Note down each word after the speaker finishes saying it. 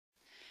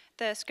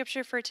The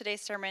scripture for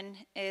today's sermon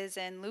is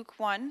in Luke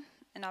 1,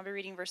 and I'll be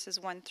reading verses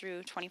 1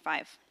 through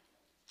 25.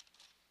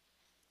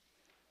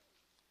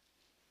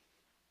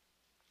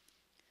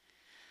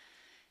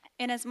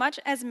 Inasmuch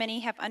as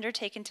many have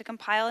undertaken to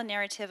compile a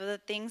narrative of the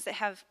things that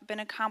have been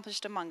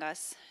accomplished among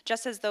us,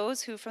 just as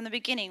those who from the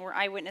beginning were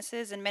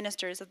eyewitnesses and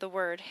ministers of the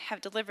word have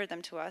delivered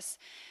them to us,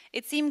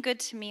 it seemed good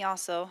to me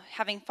also,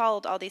 having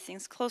followed all these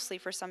things closely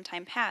for some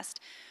time past,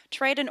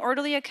 to write an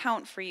orderly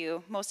account for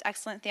you, most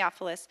excellent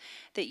Theophilus,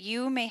 that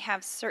you may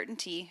have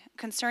certainty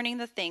concerning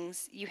the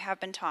things you have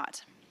been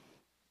taught.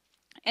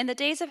 In the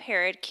days of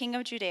Herod, king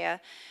of Judea,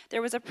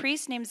 there was a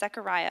priest named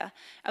Zechariah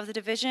of the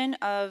division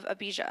of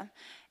Abijah,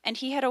 and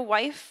he had a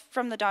wife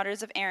from the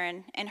daughters of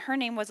Aaron, and her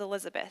name was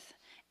Elizabeth.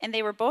 And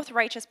they were both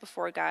righteous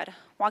before God,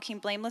 walking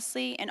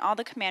blamelessly in all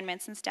the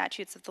commandments and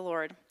statutes of the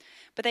Lord.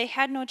 But they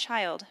had no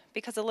child,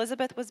 because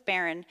Elizabeth was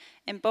barren,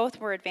 and both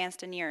were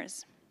advanced in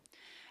years.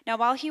 Now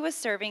while he was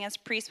serving as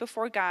priest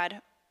before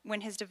God,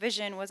 when his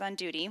division was on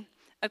duty,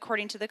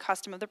 according to the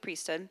custom of the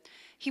priesthood,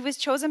 he was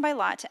chosen by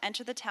lot to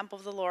enter the temple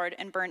of the Lord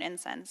and burn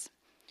incense.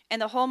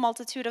 And the whole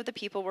multitude of the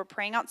people were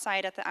praying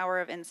outside at the hour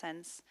of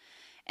incense.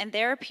 And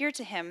there appeared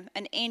to him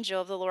an angel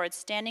of the Lord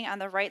standing on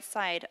the right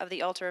side of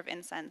the altar of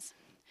incense.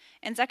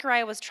 And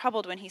Zechariah was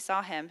troubled when he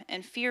saw him,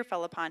 and fear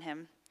fell upon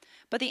him.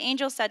 But the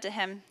angel said to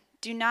him,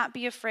 "Do not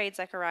be afraid,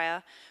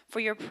 Zechariah,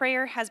 for your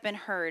prayer has been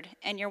heard,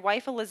 and your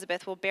wife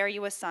Elizabeth will bear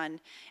you a son,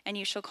 and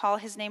you shall call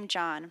his name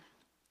John.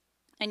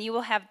 And you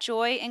will have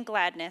joy and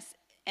gladness,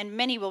 and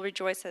many will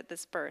rejoice at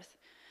this birth.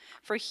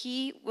 For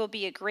he will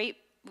be great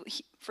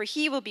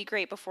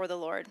before the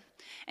Lord.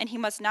 And he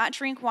must not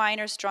drink wine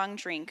or strong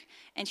drink,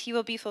 and he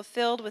will be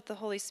fulfilled with the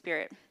Holy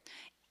Spirit,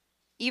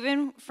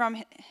 even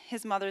from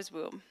his mother's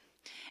womb.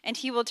 And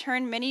he will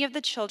turn many of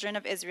the children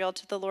of Israel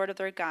to the Lord of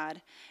their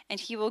God, and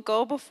he will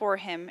go before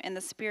him in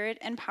the spirit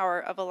and power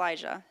of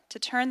Elijah, to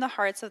turn the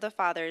hearts of the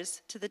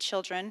fathers to the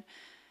children,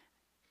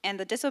 and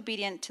the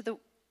disobedient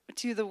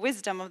to the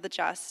wisdom of the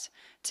just,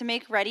 to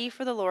make ready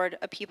for the Lord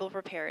a people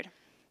prepared."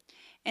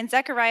 And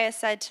Zechariah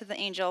said to the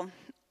angel,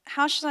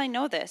 "How shall I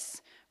know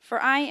this? For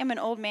I am an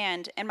old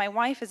man, and my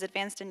wife is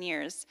advanced in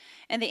years."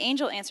 And the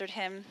angel answered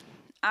him,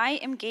 "I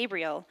am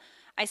Gabriel.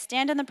 I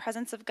stand in the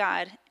presence of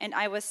God, and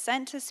I was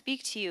sent to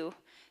speak to you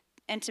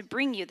and to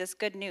bring you this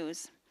good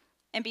news.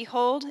 And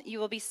behold, you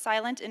will be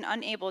silent and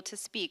unable to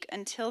speak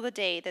until the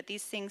day that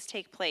these things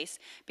take place,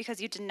 because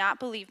you did not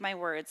believe my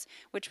words,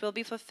 which will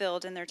be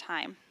fulfilled in their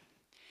time."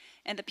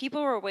 And the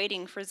people were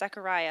waiting for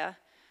Zechariah,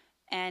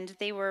 and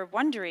they were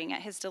wondering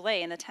at his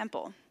delay in the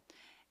temple.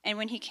 And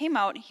when he came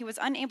out, he was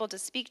unable to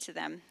speak to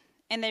them.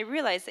 And they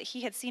realized that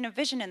he had seen a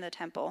vision in the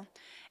temple.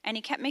 And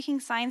he kept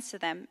making signs to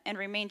them and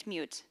remained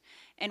mute.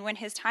 And when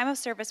his time of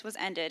service was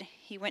ended,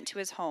 he went to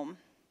his home.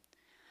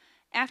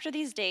 After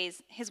these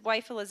days, his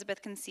wife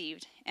Elizabeth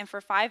conceived, and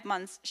for 5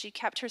 months she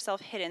kept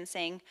herself hidden,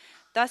 saying,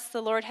 "Thus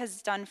the Lord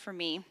has done for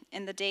me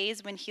in the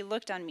days when he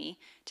looked on me,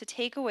 to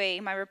take away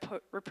my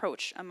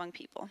reproach among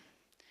people."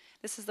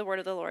 This is the word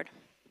of the Lord.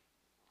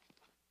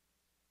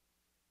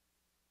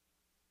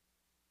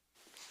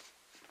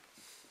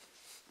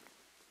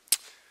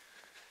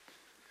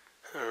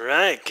 All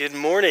right, good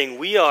morning.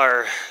 We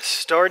are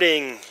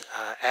starting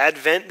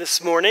Advent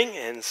this morning,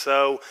 and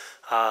so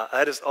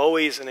that is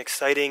always an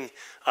exciting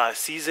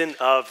season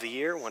of the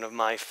year, one of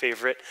my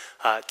favorite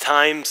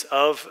times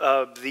of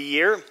the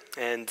year.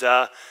 And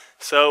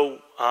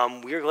so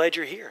we are glad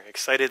you're here,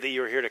 excited that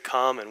you're here to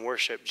come and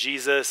worship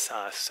Jesus,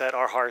 set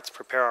our hearts,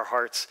 prepare our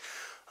hearts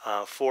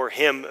for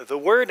him. The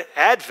word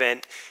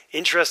Advent,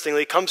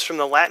 interestingly, comes from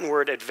the Latin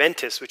word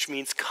adventus, which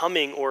means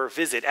coming or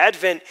visit.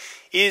 Advent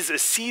is a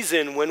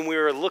season when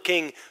we're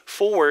looking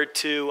forward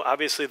to,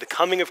 obviously, the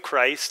coming of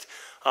Christ,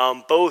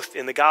 both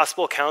in the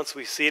gospel accounts,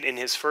 we see it in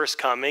his first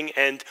coming,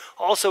 and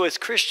also as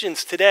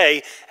Christians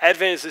today,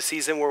 Advent is a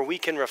season where we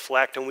can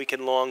reflect and we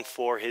can long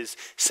for his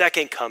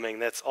second coming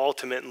that's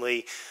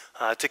ultimately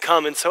to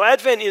come. And so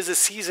Advent is a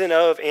season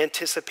of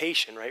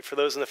anticipation, right? For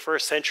those in the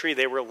first century,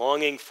 they were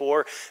longing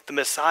for the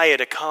Messiah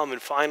to come and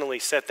finally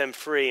set them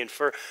free. And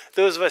for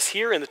those of us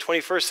here in the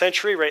 21st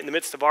century, right in the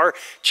midst of our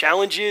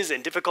challenges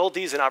and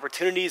difficulties and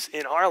opportunities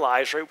in our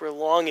lives, right, we're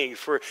longing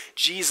for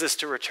Jesus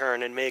to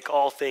return and make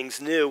all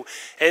things new.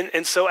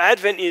 And so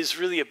Advent is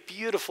really a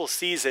beautiful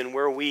season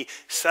where we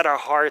set our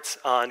hearts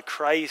on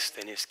Christ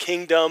and his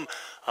kingdom,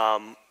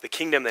 the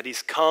kingdom that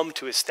he's come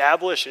to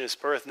establish in his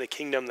birth, and the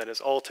kingdom that is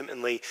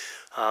ultimately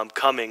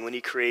coming when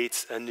he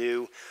creates a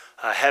new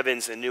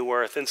heavens and new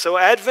earth. And so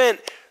Advent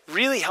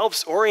really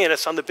helps orient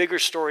us on the bigger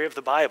story of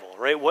the Bible,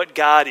 right? What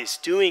God is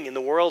doing in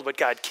the world, what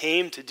God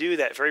came to do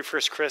that very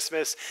first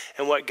Christmas,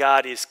 and what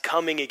God is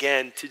coming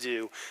again to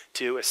do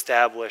to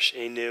establish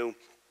a new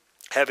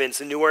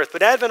heavens and new earth.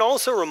 But Advent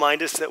also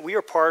reminds us that we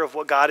are part of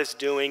what God is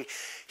doing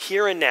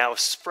here and now,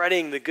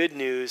 spreading the good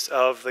news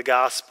of the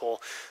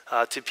gospel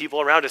to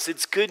people around us.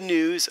 It's good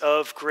news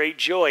of great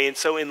joy. And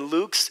so in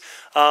Luke's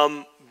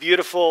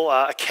beautiful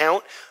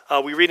account,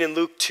 we read in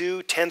Luke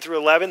 2:10 through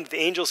 11, the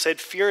angel said,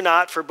 "Fear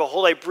not, for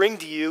behold, I bring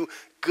to you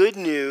good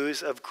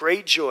news of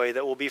great joy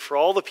that will be for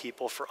all the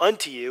people. For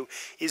unto you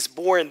is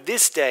born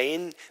this day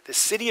in the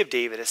city of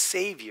David a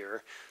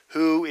Savior,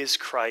 who is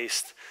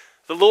Christ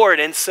the Lord.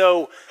 And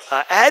so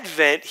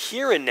Advent,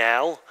 here and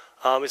now,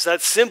 it's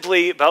not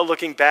simply about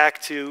looking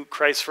back to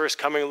Christ's first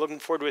coming and looking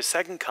forward to his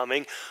second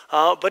coming,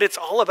 but it's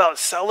all about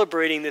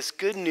celebrating this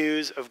good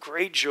news of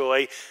great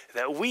joy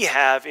that we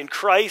have in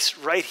Christ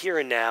right here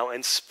and now,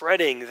 and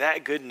spreading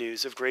that good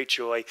news of great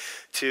joy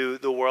to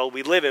the world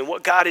we live in.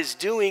 What God is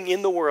doing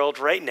in the world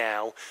right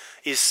now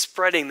is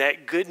spreading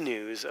that good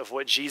news of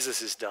what Jesus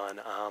has done,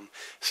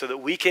 so that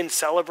we can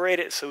celebrate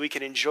it, so we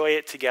can enjoy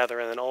it together,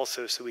 and then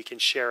also so we can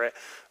share it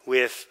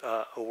with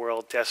a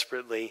world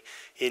desperately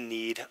in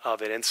need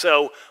of it. And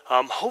so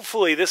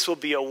hopefully this will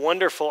be a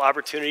wonderful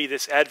opportunity,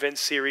 this Advent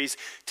series,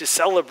 to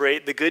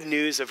celebrate the good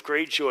news of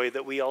great joy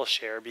that we all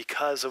share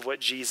because of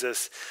what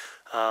Jesus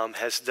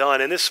has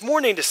done. And this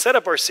morning, to set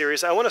up our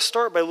series, I want to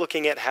start by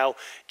looking at how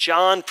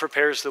John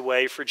prepares the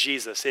way for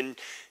Jesus. In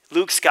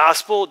Luke's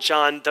gospel,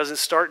 John doesn't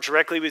start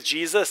directly with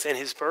Jesus and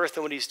his birth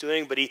and what he's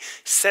doing, but he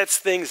sets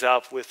things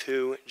up with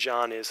who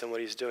John is and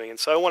what he's doing. And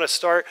so I want to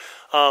start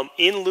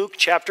in Luke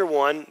chapter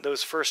 1,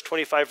 those first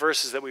 25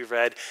 verses that we've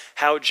read,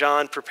 how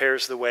John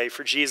prepares the way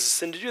for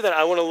Jesus. And to do that,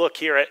 I want to look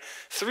here at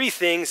three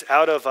things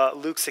out of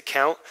Luke's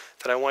account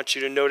that I want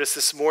you to notice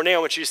this morning. I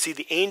want you to see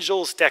the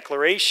angel's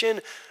declaration.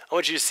 I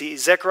want you to see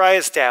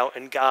Zechariah's doubt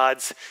and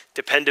God's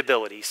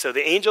dependability. So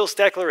the angel's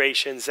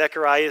declaration,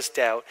 Zechariah's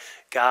doubt,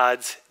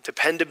 God's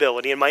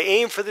dependability. And my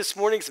aim for this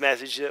morning's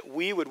message is that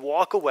we would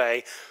walk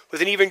away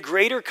with an even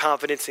greater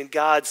confidence in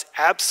God's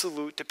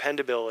absolute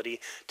dependability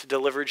to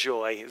deliver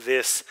joy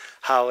this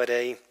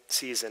holiday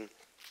season.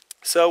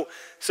 So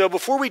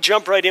before we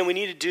jump right in, we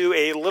need to do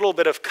a little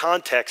bit of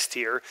context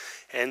here.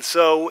 And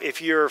so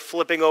if you're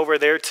flipping over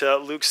there to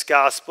Luke's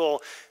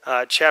Gospel,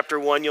 chapter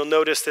 1, you'll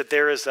notice that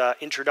there is an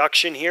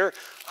introduction here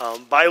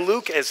by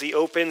Luke as he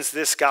opens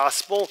this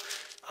Gospel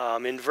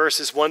in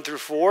verses 1 through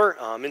 4.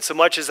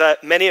 Insomuch as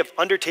that many have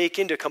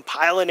undertaken to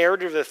compile a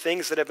narrative of the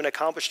things that have been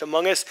accomplished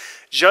among us,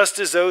 just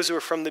as those who were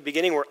from the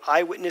beginning were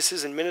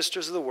eyewitnesses and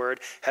ministers of the word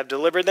have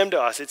delivered them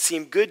to us. It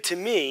seemed good to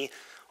me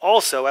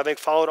also, having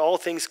followed all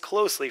things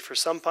closely for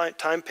some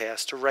time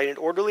past, to write an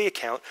orderly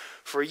account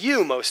for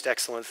you, most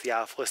excellent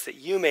Theophilus, that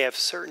you may have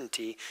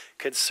certainty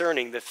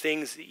concerning the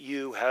things that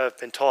you have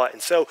been taught.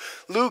 And so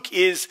Luke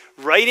is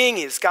writing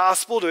his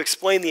gospel to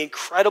explain the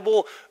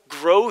incredible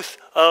growth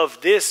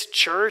of this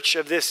church,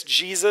 of this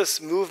Jesus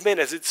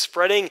movement, as it's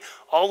spreading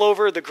all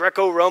over the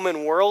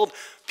Greco-Roman world.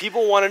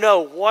 People want to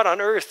know what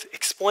on earth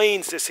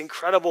explains this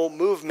incredible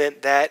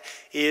movement that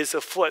is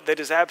afoot, that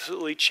is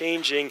absolutely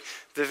changing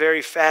the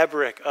very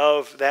fabric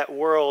of that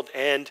world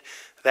and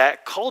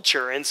that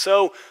culture. And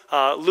so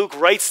Luke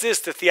writes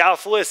this to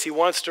Theophilus. He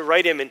wants to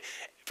write him an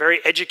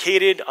very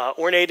educated,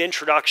 ornate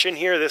introduction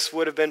here. This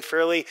would have been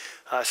fairly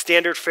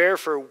standard fare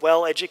for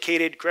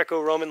well-educated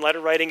Greco-Roman letter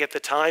writing at the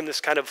time,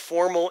 this kind of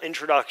formal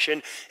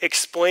introduction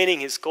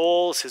explaining his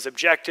goals, his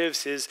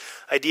objectives, his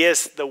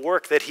ideas, the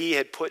work that he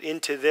had put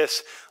into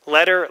this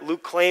letter.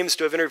 Luke claims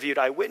to have interviewed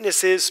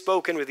eyewitnesses,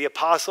 spoken with the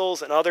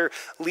apostles and other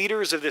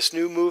leaders of this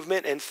new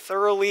movement, and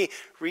thoroughly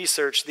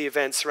researched the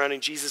events surrounding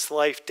Jesus'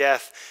 life,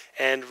 death,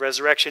 and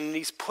resurrection. And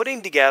he's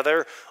putting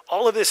together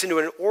all of this into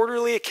an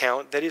orderly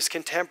account that his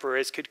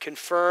contemporaries could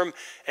confirm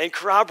and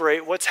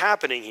corroborate what's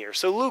happening here.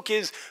 So Luke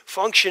is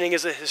functioning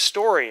as a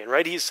historian,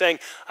 right? He's saying,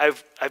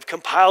 I've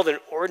compiled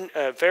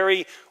a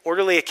very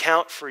orderly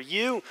account for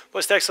you,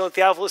 most excellent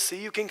Theophilus, so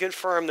you can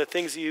confirm the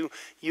things you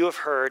have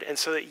heard, and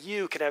so that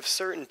you can have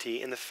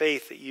certainty in the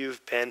faith that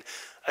you've been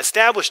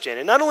established in.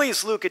 And not only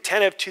is Luke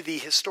attentive to the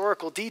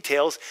historical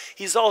details,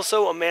 he's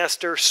also a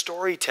master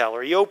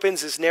storyteller. He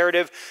opens his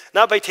narrative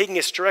not by taking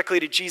us directly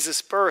to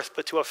Jesus' birth,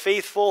 but to a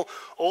faithful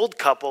old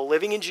couple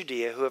living in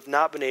Judea who have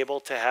not been able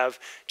to have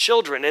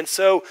children. And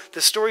so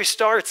the story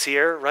starts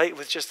here, right,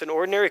 with just an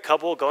ordinary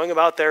couple going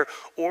about their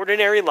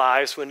ordinary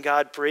lives when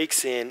God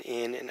breaks in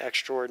an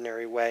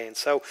extraordinary way. And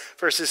so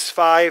verses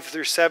 5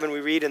 through 7,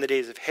 we read, in the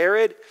days of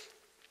Herod,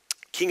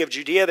 king of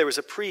Judea, there was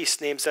a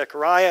priest named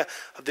Zechariah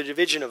of the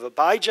division of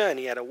Abijah, and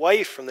he had a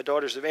wife from the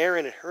daughters of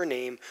Aaron, and her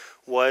name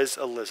was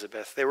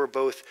Elizabeth. They were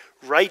both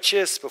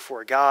righteous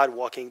before God,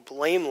 walking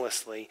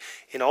blamelessly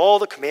in all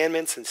the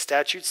commandments and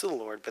statutes of the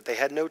Lord, but they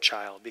had no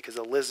child because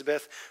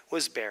Elizabeth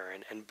was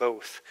barren, and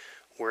both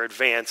were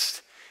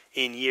advanced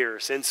in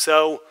years. And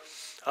so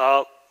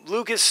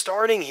Luke is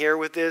starting here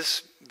with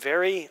this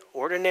very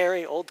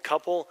ordinary old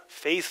couple,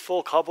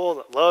 faithful couple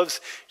that loves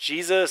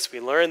Jesus.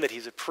 We learn that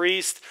he's a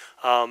priest,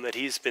 that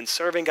he's been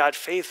serving God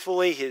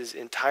faithfully his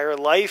entire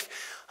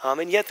life.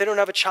 And yet they don't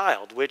have a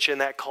child, which in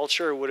that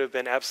culture would have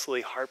been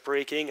absolutely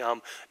heartbreaking.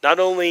 Not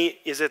only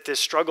is it this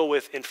struggle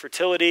with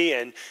infertility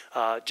and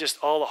just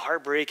all the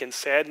heartbreak and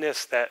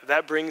sadness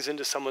that brings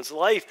into someone's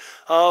life,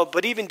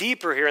 but even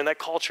deeper here in that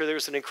culture,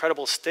 there's an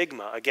incredible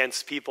stigma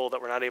against people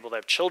that were not able to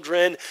have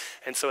children.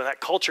 And so in that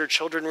culture,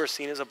 children were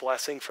seen as a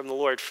blessing from the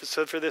Lord.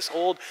 So for this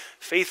old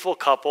faithful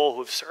couple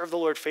who have served the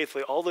Lord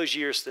faithfully all those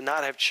years to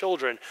not have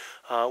children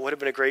would have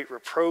been a great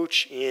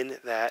reproach in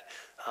that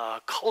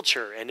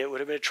culture, and it would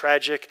have been a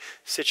tragic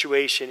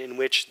situation in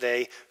which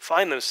they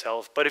find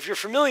themselves. But if you're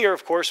familiar,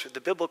 of course, with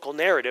the biblical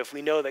narrative,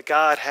 we know that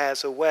God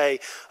has a way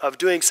of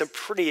doing some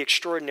pretty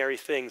extraordinary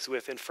things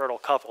with infertile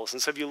couples.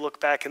 And so if you look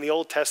back in the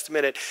Old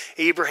Testament at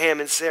Abraham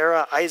and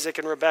Sarah, Isaac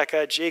and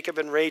Rebekah, Jacob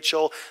and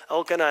Rachel,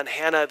 Elkanah and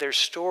Hannah, there's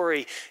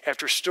story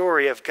after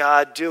story of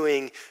God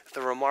doing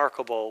the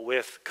remarkable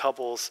with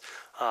couples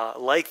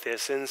like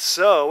this. And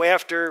so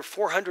after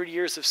 400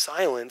 years of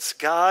silence,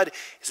 God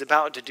is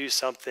about to do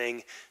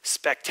something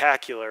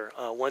spectacular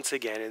once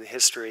again in the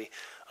history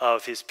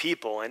of his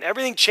people. And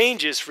everything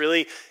changes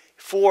really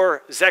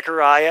for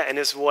Zechariah and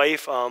his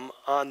wife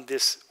on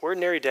this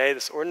ordinary day,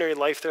 this ordinary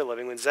life they're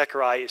living, when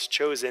Zechariah is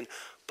chosen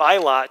by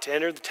lot to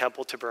enter the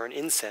temple to burn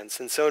incense.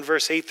 And so in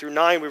verse 8 through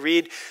 9 we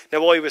read,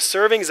 "Now while he was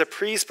serving as a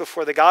priest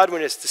before the God,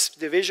 when his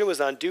division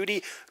was on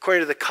duty,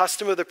 according to the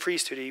custom of the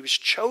priesthood, he was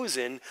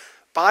chosen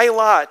by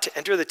lot to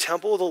enter the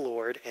temple of the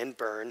Lord and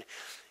burn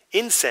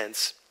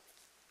incense."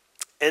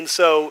 And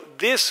so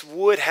this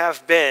would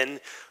have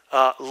been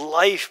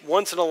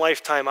once in a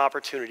lifetime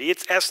opportunity.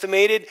 It's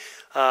estimated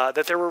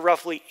that there were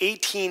roughly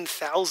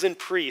 18,000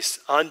 priests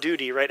on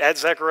duty, right, at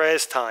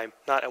Zechariah's time,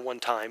 not at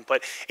one time,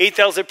 but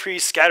 8,000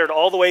 priests scattered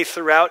all the way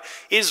throughout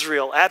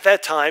Israel at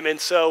that time.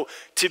 And so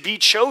to be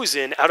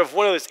chosen out of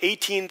one of those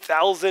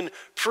 18,000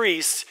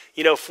 priests,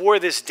 for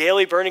this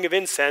daily burning of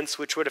incense,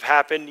 which would have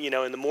happened,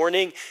 in the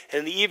morning and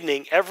in the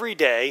evening every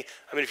day.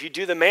 I mean, if you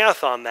do the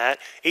math on that,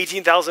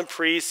 18,000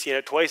 priests,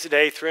 twice a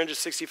day,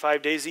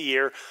 365 days a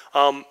year,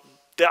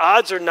 the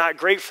odds are not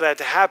great for that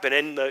to happen.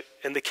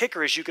 And the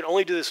kicker is you can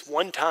only do this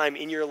one time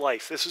in your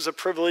life. This was a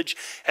privilege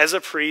as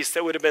a priest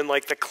that would have been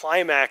like the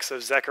climax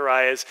of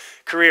Zechariah's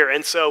career.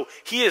 And so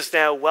he is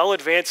now well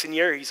advanced in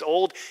year. He's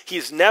old.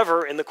 He's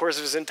never in the course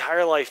of his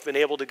entire life been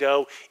able to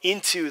go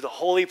into the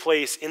holy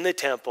place in the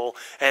temple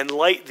and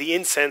light the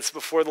incense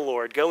before the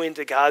Lord, go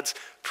into God's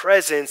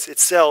presence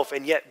itself.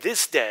 And yet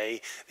this day,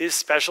 this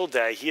special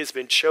day, he has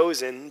been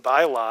chosen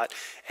by lot,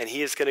 and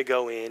he is going to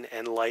go in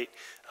and light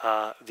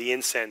the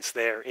incense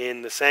there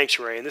in the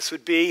sanctuary. And this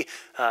would be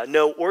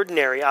no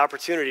ordinary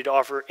opportunity to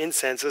offer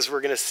incense, as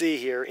we're going to see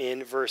here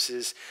in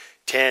verses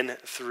 10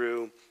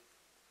 through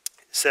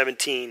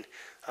 17,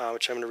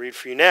 which I'm going to read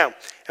for you now.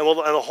 And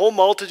the whole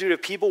multitude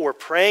of people were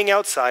praying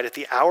outside at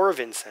the hour of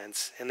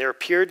incense, and there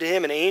appeared to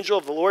him an angel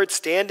of the Lord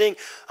standing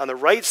on the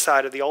right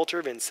side of the altar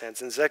of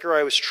incense. And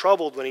Zechariah was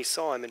troubled when he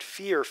saw him, and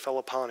fear fell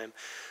upon him.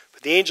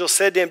 But the angel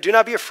said to him, "Do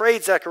not be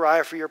afraid,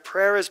 Zechariah, for your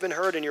prayer has been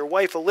heard, and your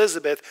wife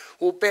Elizabeth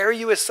will bear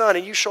you a son,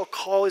 and you shall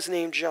call his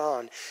name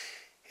John.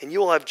 And you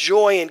will have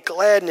joy and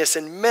gladness,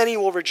 and many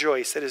will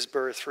rejoice at his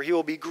birth, for he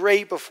will be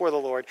great before the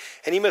Lord,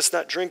 and he must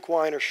not drink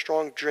wine or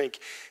strong drink.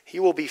 He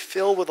will be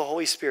filled with the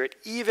Holy Spirit,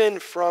 even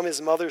from his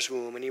mother's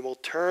womb, and he will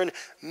turn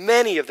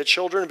many of the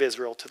children of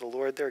Israel to the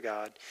Lord their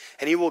God.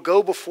 And he will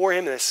go before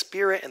him in the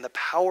spirit and the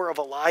power of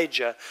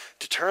Elijah,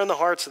 to turn the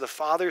hearts of the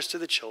fathers to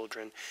the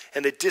children,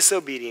 and the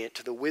disobedient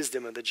to the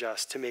wisdom of the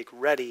just, to make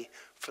ready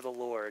for the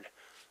Lord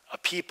a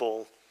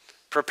people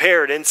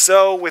prepared." And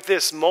so with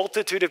this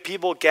multitude of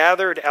people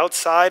gathered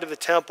outside of the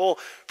temple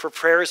for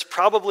prayers,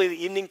 probably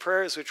the evening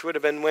prayers, which would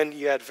have been when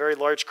you had very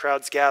large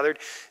crowds gathered,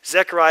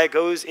 Zechariah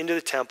goes into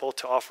the temple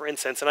to offer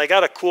incense. And I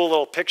got a cool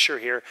little picture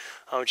here,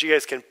 which you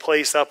guys can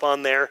place up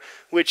on there,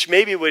 which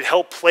maybe would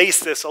help place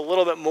this a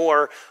little bit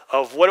more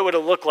of what it would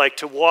have looked like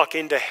to walk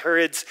into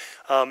Herod's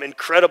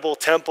incredible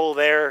temple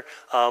there.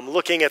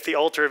 Looking at the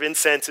altar of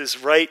incense is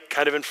right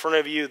kind of in front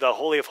of you. The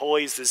Holy of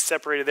Holies is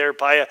separated there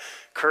by a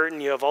curtain.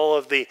 You have all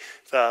of the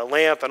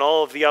lamp and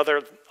all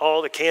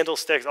the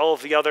candlesticks, all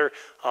of the other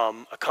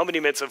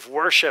accompaniments of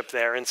worship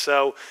there. And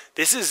so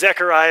this is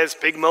Zechariah's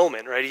big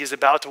moment, right? He's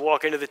about to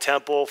walk into the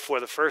temple for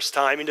the first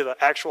time, into the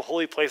actual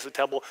holy place of the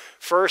temple,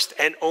 first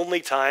and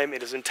only time in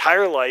his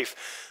entire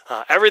life.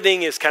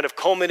 Everything is kind of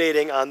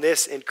culminating on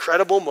this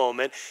incredible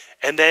moment.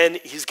 And then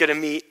he's going to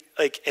meet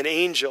like an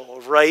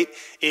angel right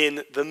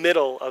in the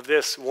middle of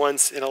this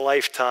once in a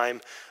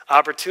lifetime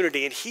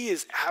opportunity. And he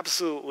is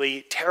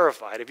absolutely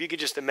terrified. If you could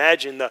just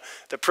imagine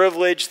the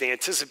privilege, the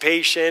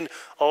anticipation,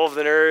 all of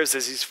the nerves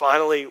as he's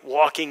finally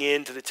walking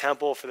into the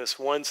temple for this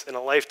once in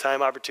a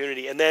lifetime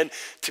opportunity. And then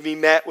to be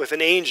met with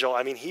an angel.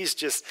 I mean, he's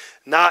just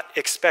not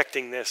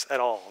expecting this at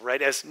all,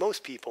 right? As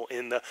most people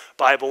in the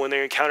Bible, when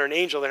they encounter an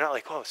angel, they're not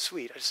like, "Oh,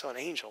 sweet, I just saw an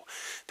angel.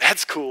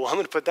 That's cool. I'm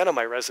going to put that on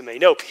my resume."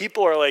 No,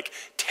 people are like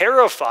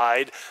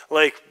terrified,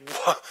 like,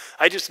 "Whoa,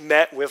 I just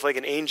met with like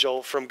an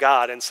angel from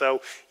God." And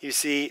so you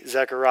see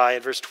Zechariah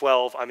in verse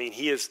 12. I mean,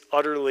 he is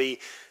utterly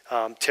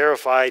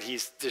terrified.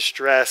 He's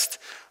distressed.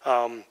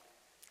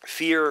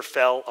 Fear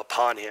fell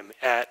upon him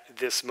at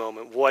this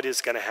moment. What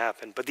is going to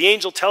happen? But the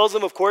angel tells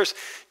him, of course,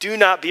 do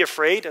not be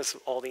afraid, as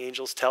all the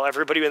angels tell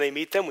everybody when they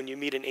meet them. When you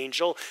meet an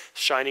angel,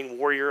 shining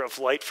warrior of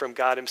light from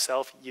God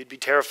himself, you'd be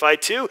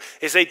terrified too.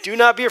 They say, do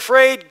not be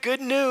afraid.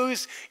 Good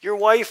news. Your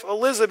wife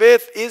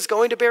Elizabeth is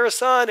going to bear a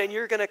son, and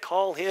you're going to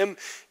call him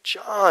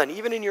John.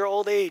 Even in your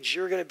old age,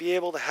 you're going to be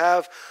able to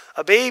have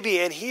a baby,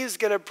 and he's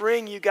going to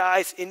bring you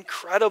guys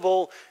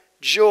incredible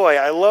joy.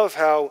 I love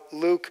how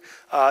Luke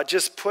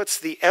just puts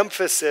the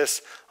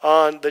emphasis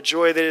on the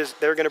joy that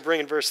they're going to bring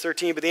in verse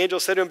 13. But the angel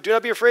said to him, "Do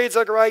not be afraid,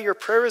 Zechariah, your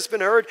prayer has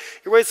been heard.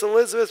 Your wife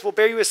Elizabeth will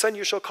bear you a son.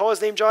 You shall call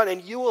his name John,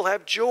 and you will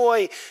have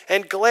joy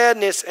and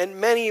gladness, and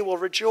many will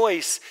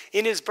rejoice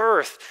in his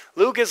birth."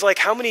 Luke is like,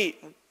 how many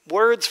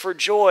words for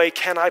joy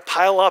can I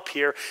pile up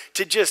here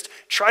to just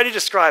try to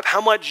describe how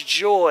much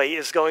joy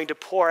is going to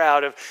pour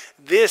out of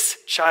this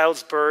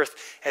child's birth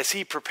as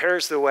he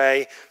prepares the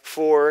way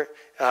for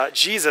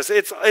Jesus.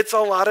 It's a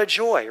lot of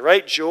joy,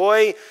 right?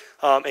 Joy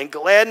and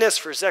gladness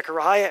for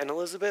Zechariah and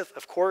Elizabeth.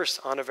 Of course,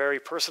 on a very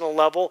personal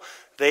level,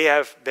 they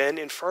have been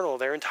infertile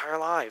their entire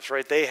lives,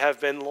 right? They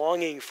have been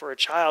longing for a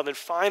child, and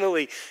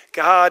finally,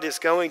 God is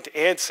going to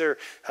answer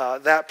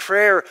that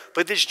prayer.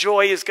 But this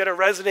joy is going to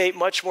resonate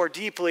much more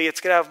deeply.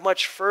 It's going to have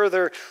much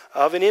further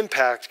of an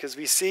impact, because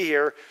we see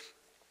here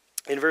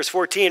in verse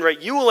 14, right?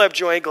 You will have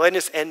joy and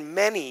gladness, and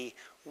many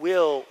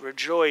will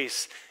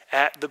rejoice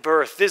at the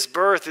birth. This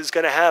birth is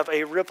going to have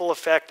a ripple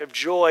effect of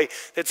joy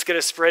that's going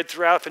to spread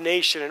throughout the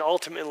nation and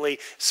ultimately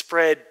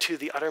spread to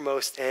the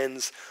uttermost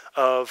ends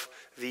of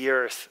the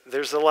earth.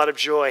 There's a lot of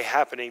joy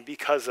happening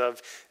because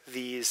of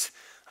these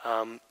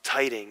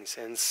tidings.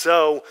 And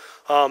so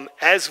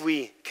as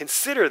we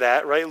consider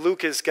that, right,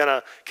 Luke is going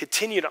to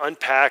continue to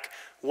unpack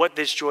what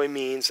this joy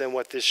means and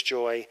what this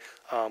joy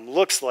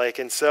looks like.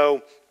 And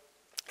so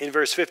in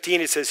verse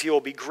 15, it says, "He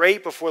will be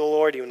great before the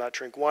Lord. He will not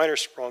drink wine or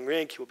strong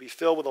drink. He will be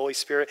filled with the Holy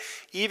Spirit.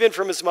 Even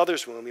from his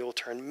mother's womb, he will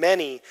turn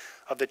many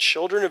of the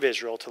children of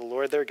Israel to the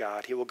Lord their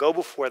God. He will go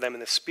before them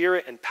in the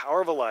spirit and power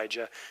of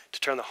Elijah to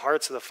turn the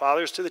hearts of the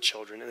fathers to the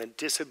children and the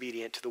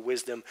disobedient to the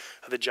wisdom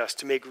of the just,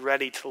 to make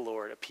ready to the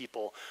Lord a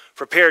people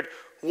prepared."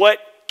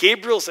 What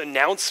Gabriel's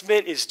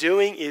announcement is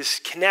doing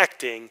is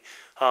connecting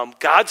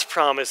God's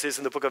promises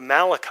in the book of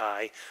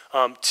Malachi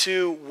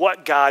to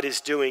what God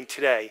is doing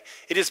today.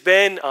 It has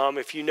been,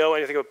 if you know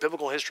anything about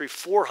biblical history,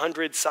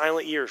 400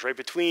 silent years, right,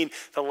 between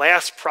the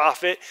last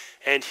prophet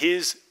and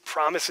his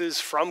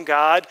promises from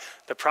God,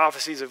 the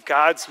prophecies of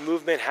God's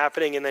movement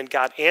happening, and then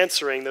God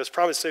answering those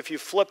promises. So if you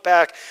flip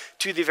back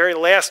to the very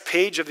last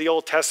page of the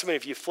Old Testament,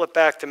 if you flip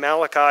back to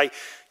Malachi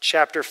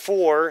chapter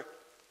 4,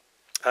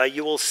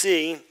 you will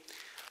see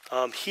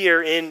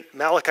here in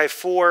Malachi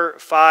 4,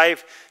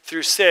 5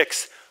 through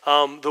 6,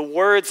 the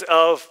words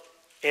of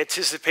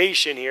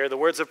anticipation here, the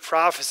words of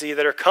prophecy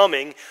that are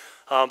coming,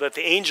 that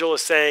the angel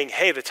is saying,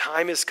 hey, the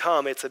time has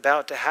come, it's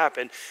about to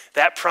happen.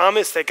 That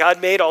promise that God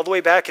made all the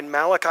way back in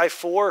Malachi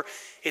 4,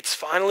 it's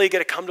finally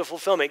going to come to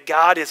fulfillment.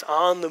 God is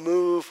on the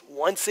move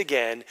once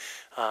again,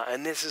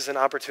 and this is an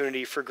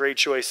opportunity for great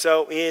joy.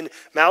 So in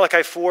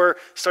Malachi 4,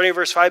 starting in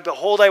verse 5,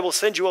 "Behold, I will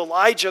send you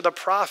Elijah the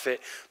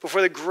prophet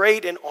before the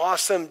great and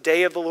awesome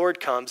day of the Lord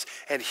comes,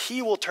 and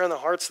he will turn the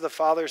hearts of the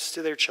fathers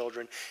to their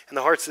children, and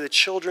the hearts of the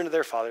children to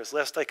their fathers,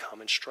 lest I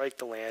come and strike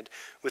the land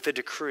with a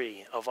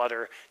decree of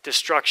utter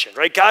destruction."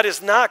 Right? God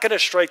is not going to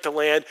strike the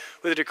land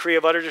with a decree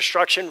of utter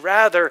destruction.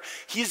 Rather,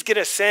 he's going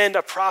to send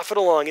a prophet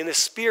along in the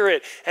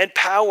spirit and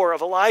power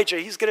of Elijah.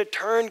 He's going to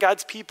turn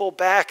God's people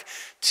back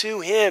to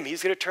him.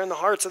 He's going to turn the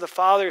hearts of the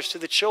fathers to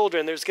the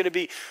children. There's going to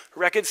be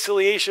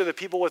reconciliation of the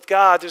people with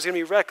God. There's going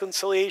to be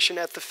reconciliation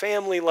at the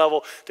family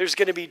level. There's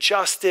going to be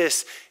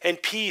justice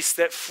and peace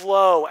that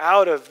flow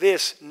out of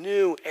this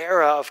new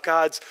era of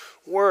God's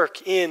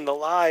work in the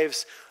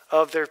lives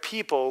of their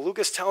people. Luke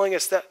is telling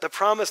us that the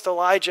promised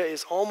Elijah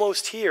is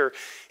almost here.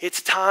 It's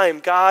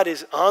time. God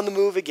is on the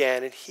move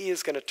again, and he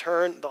is going to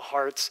turn the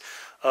hearts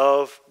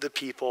of the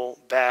people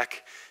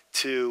back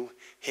to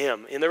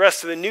him. In the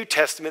rest of the New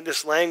Testament,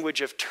 this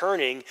language of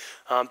turning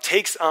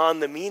takes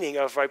on the meaning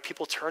of, right,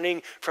 people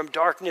turning from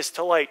darkness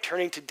to light,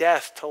 turning to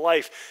death to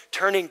life,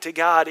 turning to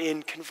God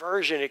in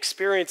conversion,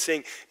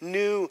 experiencing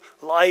new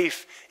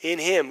life in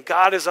him.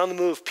 God is on the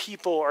move.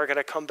 People are going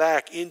to come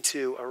back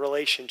into a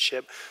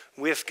relationship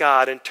with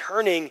God, and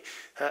turning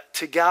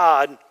to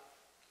God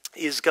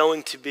is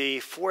going to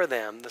be for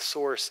them the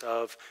source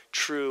of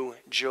true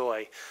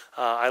joy.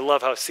 I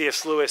love how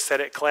C.S. Lewis said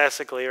it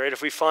classically, right?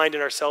 If we find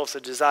in ourselves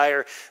a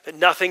desire that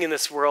nothing in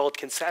this world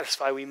can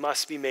satisfy, we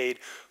must be made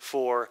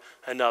for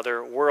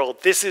another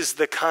world. This is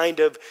the kind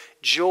of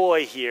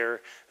joy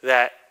here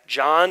that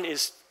John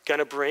is going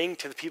to bring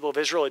to the people of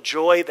Israel, a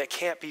joy that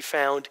can't be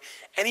found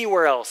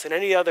anywhere else, in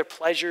any other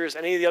pleasures,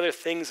 any of the other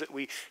things that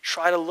we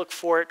try to look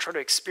for it, try to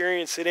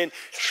experience it in,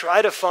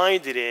 try to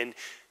find it in.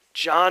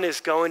 John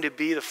is going to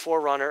be the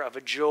forerunner of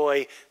a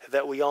joy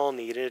that we all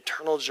need, an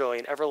eternal joy,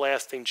 an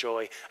everlasting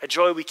joy, a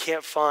joy we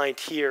can't find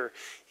here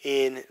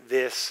in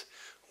this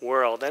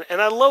world.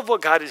 And I love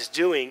what God is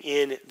doing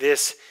in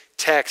this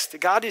text.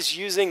 God is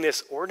using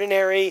this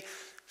ordinary,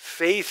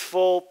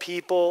 faithful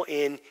people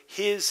in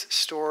his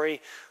story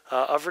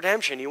of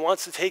redemption. He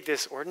wants to take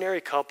this ordinary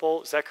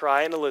couple,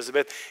 Zechariah and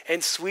Elizabeth,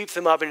 and sweep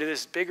them up into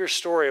this bigger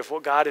story of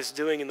what God is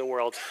doing in the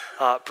world,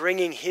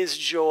 bringing his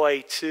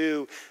joy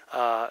to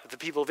the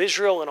people of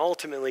Israel and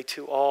ultimately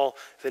to all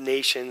the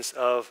nations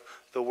of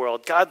the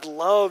world. God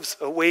loves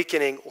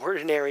awakening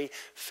ordinary,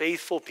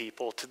 faithful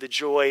people to the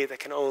joy that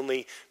can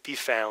only be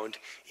found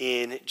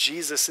in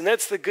Jesus. And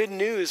that's the good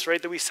news,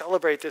 right, that we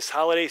celebrate this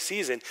holiday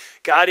season.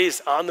 God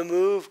is on the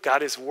move.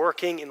 God is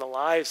working in the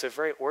lives of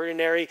very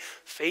ordinary,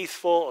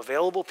 faithful,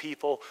 available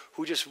people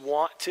who just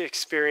want to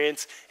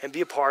experience and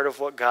be a part of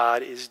what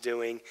God is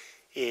doing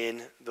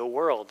in the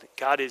world.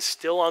 God is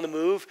still on the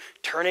move,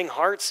 turning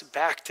hearts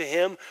back to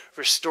him,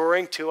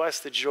 restoring to us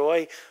the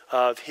joy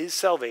of his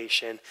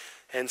salvation.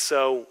 And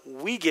so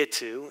we get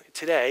to,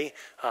 today,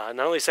 not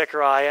only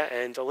Zechariah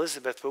and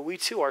Elizabeth, but we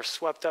too are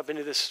swept up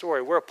into this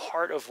story. We're a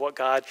part of what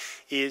God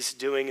is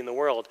doing in the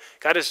world.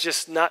 God is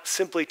just not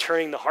simply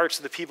turning the hearts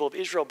of the people of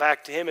Israel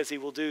back to him as he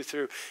will do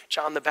through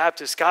John the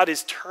Baptist. God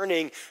is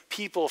turning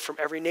people from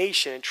every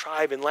nation and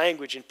tribe and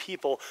language and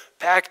people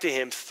back to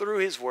him through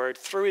his word,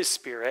 through his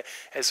spirit,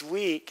 as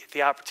we get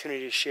the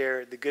opportunity to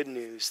share the good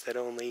news that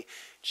only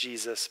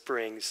Jesus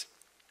brings.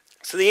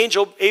 So the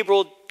angel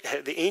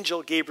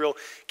Gabriel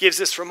gives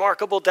this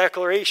remarkable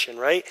declaration,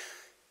 right?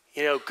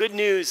 You know, good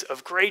news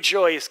of great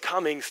joy is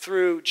coming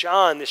through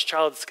John, this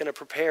child that's going to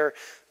prepare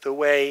the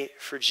way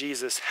for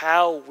Jesus.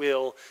 How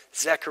will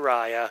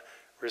Zechariah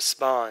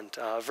respond?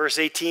 Verse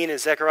 18,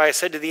 as Zechariah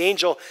said to the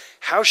angel,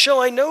 "How shall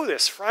I know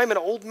this? For I'm an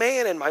old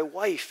man and my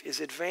wife is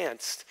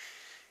advanced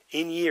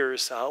in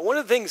years." One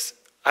of the things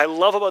I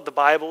love about the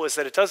Bible is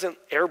that it doesn't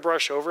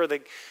airbrush over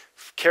the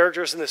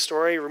characters in the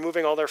story,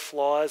 removing all their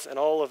flaws and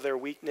all of their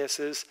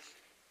weaknesses.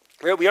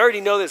 We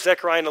already know that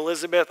Zechariah and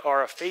Elizabeth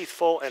are a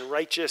faithful and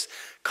righteous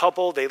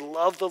couple. They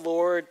love the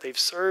Lord. They've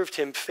served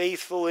him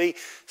faithfully.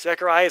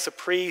 Zechariah is a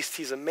priest.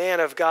 He's a man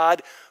of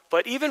God.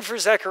 But even for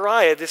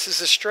Zechariah, this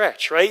is a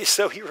stretch, right?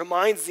 So he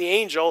reminds the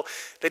angel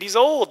that he's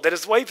old, that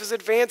his wife is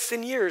advanced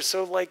in years.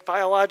 So like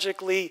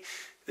biologically,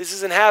 this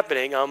isn't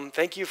happening.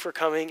 Thank you for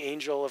coming,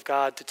 angel of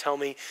God, to tell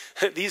me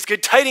these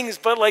good tidings,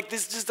 but like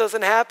this just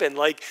doesn't happen.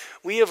 Like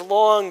we have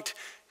longed,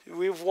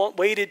 we've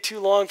waited too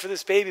long for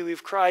this baby.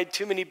 We've cried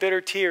too many bitter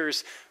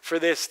tears for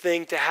this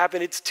thing to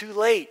happen. It's too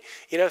late.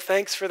 You know,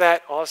 thanks for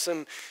that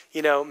awesome,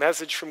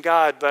 message from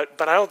God, but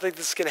I don't think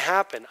this is going to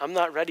happen. I'm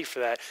not ready for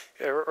that.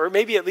 Or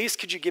maybe at least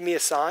could you give me a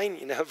sign?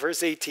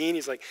 Verse 18,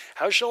 he's like,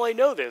 how shall I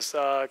know this?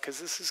 Because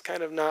this is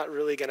kind of not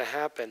really going to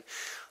happen.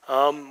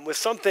 With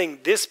something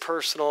this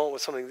personal,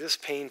 with something this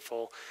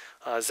painful,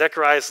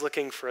 Zechariah is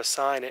looking for a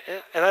sign.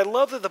 And I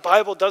love that the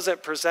Bible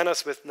doesn't present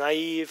us with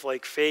naive,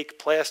 like fake,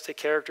 plastic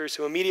characters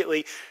who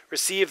immediately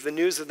receive the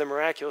news of the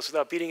miraculous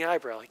without beating an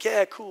eyebrow. Like,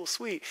 yeah, cool,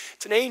 sweet.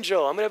 It's an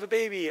angel. I'm going to have a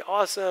baby.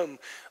 Awesome.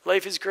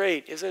 Life is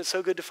great. Isn't it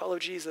so good to follow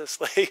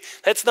Jesus? Like,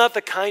 that's not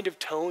the kind of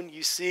tone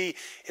you see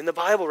in the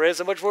Bible, right? It's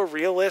a much more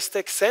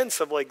realistic sense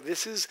of like,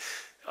 this is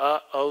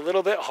a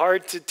little bit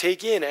hard to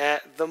take in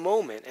at the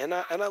moment. And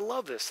I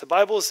love this. The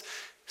Bible's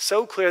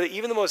so clear that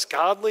even the most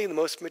godly, the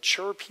most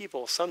mature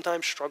people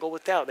sometimes struggle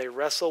with doubt. They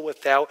wrestle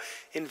with doubt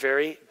in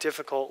very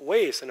difficult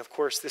ways. And of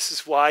course, this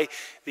is why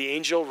the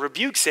angel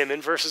rebukes him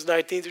in verses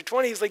 19 through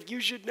 20. He's like, you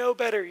should know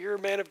better. You're a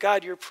man of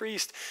God. You're a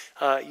priest.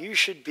 You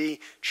should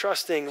be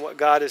trusting what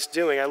God is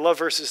doing. I love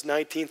verses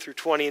 19 through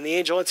 20. And the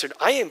angel answered,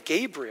 I am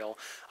Gabriel.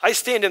 I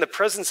stand in the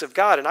presence of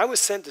God, and I was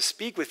sent to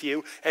speak with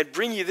you and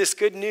bring you this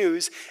good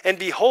news. And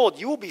behold,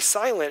 you will be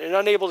silent and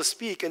unable to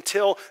speak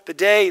until the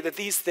day that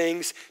these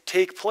things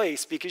take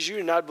place, because you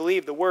do not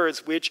believe the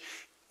words which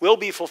will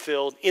be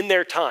fulfilled in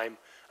their time.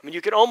 I mean,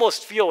 you could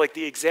almost feel like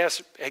the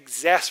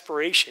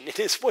exasperation in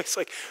his voice.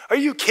 Like, are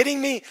you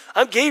kidding me?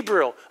 I'm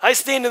Gabriel. I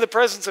stand in the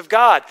presence of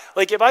God.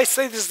 Like, if I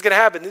say this is going to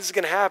happen, this is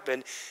going to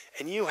happen.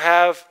 And you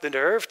have the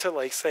nerve to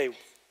like say,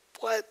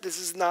 what?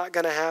 This is not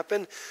going to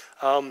happen?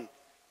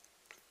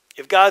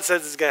 If God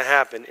says it's going to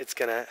happen, it's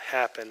going to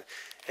happen.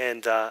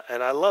 And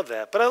I love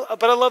that.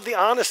 But I love the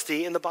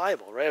honesty in the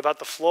Bible, right? About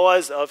the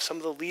flaws of some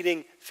of the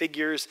leading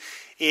figures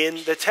in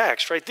the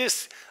text, right?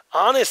 This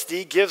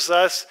honesty gives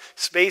us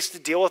space to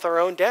deal with our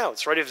own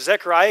doubts, right? If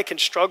Zechariah can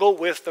struggle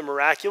with the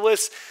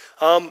miraculous,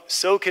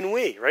 so can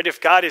we, right? If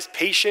God is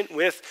patient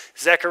with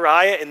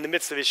Zechariah in the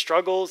midst of his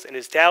struggles and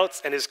his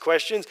doubts and his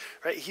questions,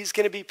 right? He's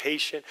going to be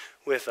patient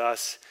with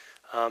us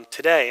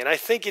today. And I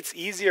think it's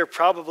easier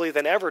probably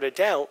than ever to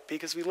doubt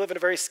because we live in a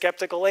very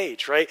skeptical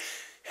age, right?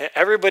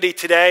 Everybody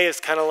today is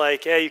kind of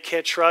like, yeah, you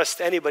can't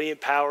trust anybody in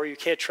power. You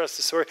can't trust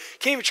the source. You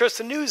can't even trust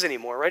the news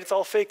anymore, right? It's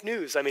all fake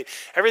news. I mean,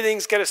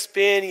 everything's got a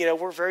spin.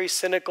 We're very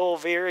cynical,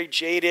 very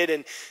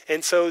jaded.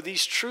 And so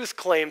these truth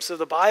claims of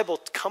the Bible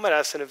come at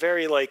us in a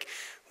very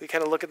we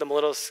kind of look at them a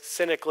little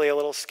cynically, a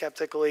little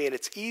skeptically, and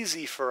it's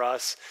easy for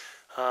us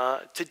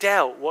to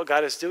doubt what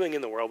God is doing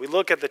in the world. We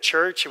look at the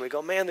church and we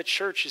go, man, the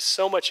church is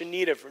so much in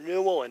need of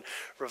renewal and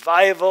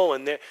revival,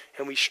 and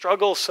we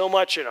struggle so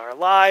much in our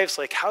lives.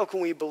 Like, how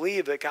can we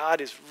believe that God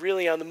is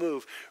really on the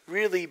move,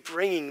 really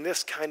bringing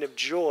this kind of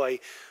joy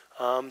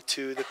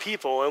to the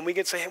people? And we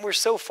can say, hey, we're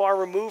so far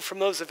removed from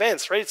those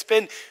events, right? It's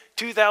been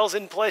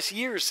 2,000 plus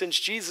years since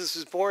Jesus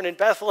was born in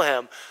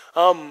Bethlehem.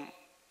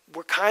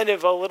 we're kind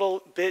of a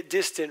little bit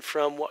distant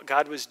from what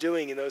God was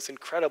doing in those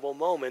incredible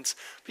moments.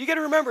 But you got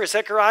to remember,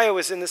 Zechariah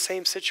was in the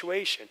same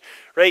situation,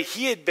 right?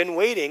 He had been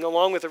waiting,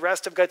 along with the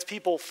rest of God's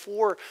people,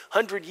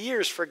 400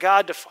 years for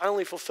God to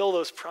finally fulfill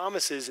those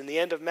promises in the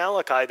end of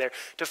Malachi there,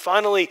 to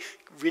finally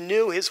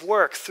renew his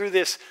work through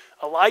this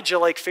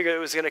Elijah-like figure that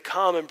was going to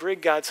come and bring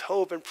God's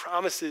hope and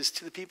promises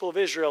to the people of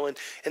Israel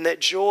and that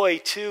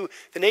joy to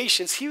the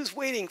nations. He was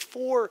waiting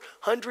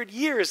 400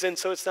 years, and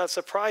so it's not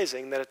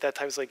surprising that at that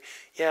time it's like,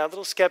 yeah, a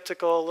little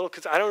skeptical,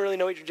 because I don't really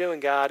know what you're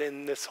doing, God,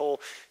 in this whole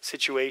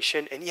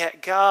situation. And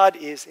yet God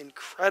is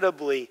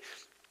incredibly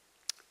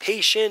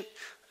patient.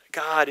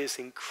 God is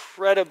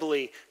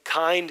incredibly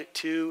kind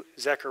to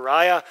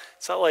Zechariah.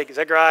 It's not like,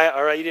 Zechariah,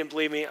 all right, you didn't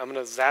believe me, I'm going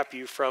to zap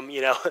you from,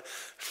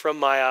 from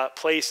my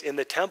place in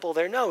the temple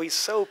there. No, he's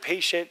so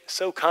patient,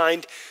 so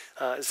kind.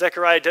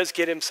 Zechariah does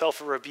get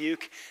himself a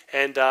rebuke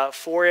and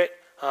for it,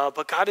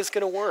 but God is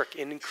going to work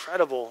in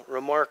incredible,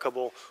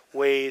 remarkable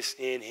ways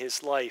in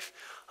his life.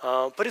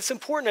 But it's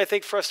important, I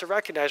think, for us to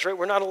recognize, right,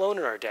 we're not alone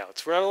in our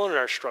doubts. We're not alone in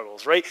our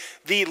struggles, right?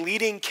 The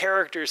leading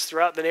characters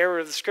throughout the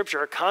narrative of the scripture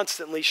are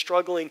constantly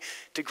struggling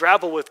to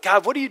grapple with,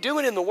 God, what are you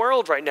doing in the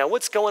world right now?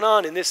 What's going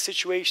on in this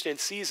situation and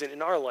season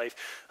in our life?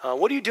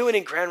 What are you doing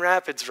in Grand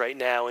Rapids right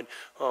now? And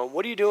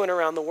what are you doing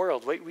around the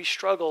world? We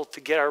struggle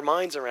to get our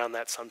minds around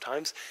that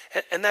sometimes.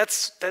 And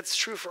that's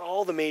true for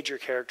all the major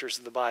characters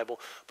of the Bible.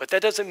 But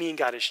that doesn't mean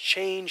God has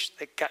changed.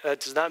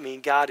 That does not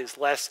mean God is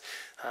less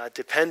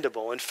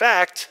dependable. In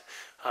fact,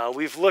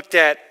 we've looked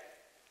at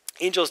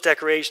Angel's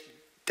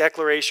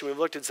declaration, we've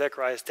looked at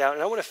Zechariah's doubt,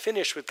 and I want to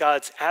finish with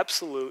God's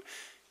absolute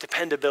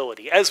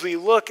dependability. As we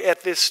look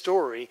at this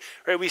story,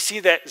 right, we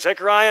see that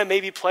Zechariah may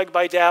be plagued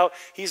by doubt.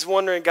 He's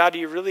wondering, God, are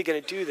you really going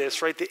to do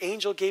this, right? The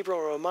angel Gabriel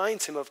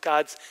reminds him of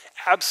God's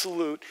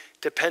absolute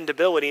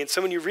dependability. And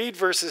so when you read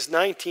verses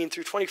 19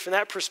 through 20 from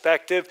that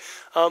perspective,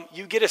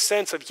 you get a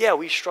sense of, yeah,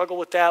 we struggle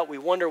with that. We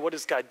wonder, what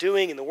is God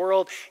doing in the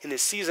world, in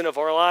this season of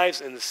our lives,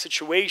 in the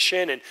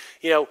situation, and,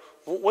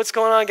 what's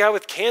going on, God,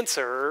 with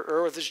cancer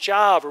or with his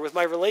job or with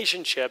my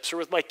relationships or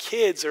with my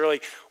kids, or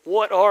like,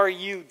 what are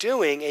you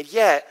doing? And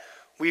yet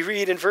we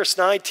read in verse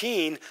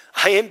 19,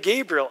 I am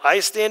Gabriel. I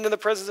stand in the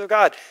presence of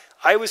God.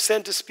 I was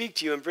sent to speak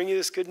to you and bring you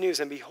this good news.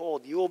 And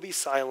behold, you will be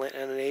silent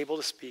and unable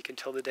to speak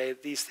until the day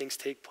that these things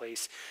take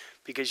place,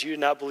 because you did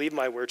not believe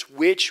my words,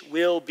 which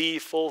will be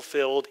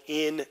fulfilled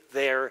in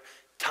their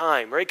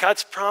time. Right?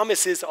 God's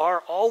promises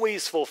are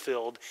always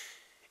fulfilled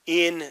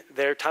in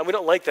their time. We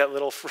don't like that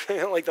little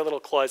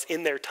clause,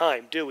 in their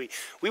time, do we?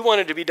 We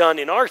want it to be done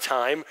in our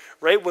time,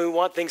 right? When we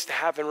want things to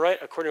happen right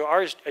according to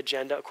our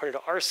agenda, according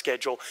to our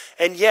schedule.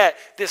 And yet,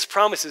 this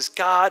promises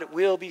God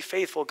will be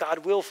faithful.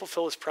 God will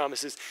fulfill his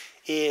promises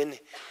in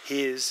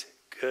his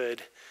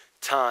good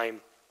time.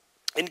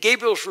 And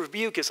Gabriel's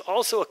rebuke is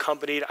also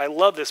accompanied, I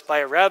love this, by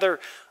a rather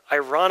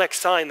ironic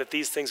sign that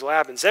these things will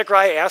happen.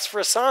 Zechariah asks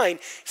for a sign.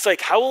 He's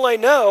like, how will I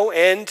know?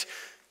 And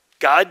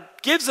God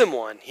gives him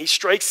one. He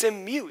strikes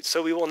him mute.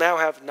 So we will now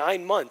have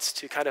 9 months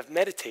to kind of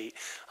meditate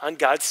on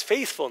God's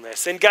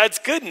faithfulness and God's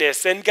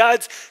goodness and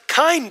God's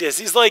kindness.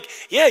 He's like,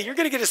 yeah, you're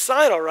going to get a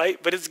sign, all right,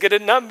 but it's going to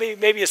not be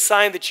maybe a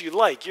sign that you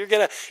like. You're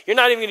not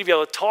even going to be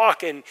able to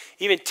talk and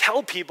even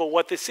tell people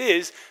what this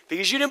is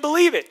because you didn't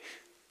believe it.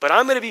 But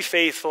I'm going to be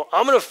faithful.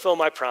 I'm going to fulfill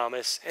my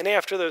promise. And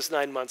after those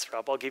 9 months are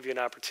up, I'll give you an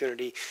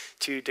opportunity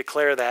to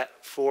declare that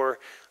for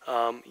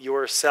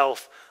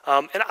yourself.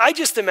 And I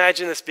just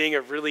imagine this being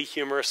a really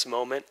humorous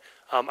moment.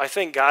 I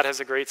think God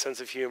has a great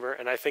sense of humor,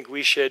 and I think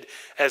we should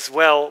as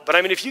well. But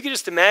I mean, if you could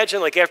just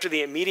imagine, like, after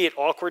the immediate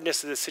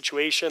awkwardness of the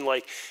situation,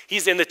 like,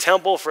 he's in the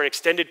temple for an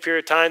extended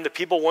period of time. The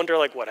people wonder,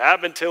 like, what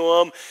happened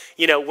to him?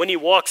 When he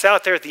walks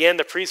out there at the end,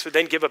 the priest would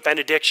then give a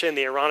benediction,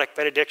 the Aaronic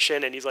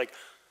benediction, and he's like,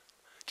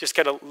 just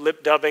kind of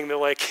lip dubbing the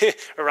like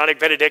Aaronic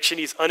benediction.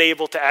 He's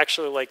unable to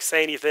actually like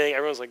say anything.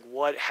 Everyone's like,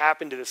 what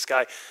happened to this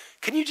guy?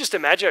 Can you just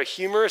imagine how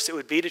humorous it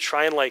would be to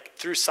try and like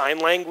through sign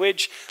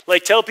language,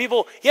 like tell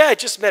people, yeah, I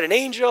just met an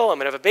angel. I'm going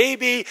to have a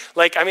baby.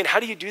 Like, I mean, how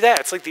do you do that?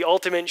 It's like the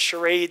ultimate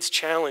charades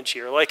challenge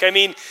here. Like, I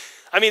mean,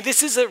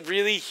 this is a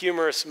really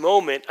humorous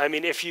moment. I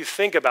mean, if you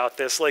think about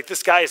this, like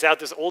this guy is out,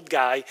 this old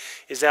guy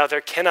is out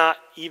there, cannot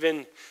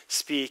even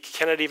speak,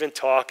 cannot even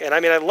talk. And I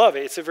mean, I love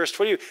it. It's in verse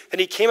 22. Then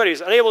he came out, he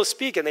was unable to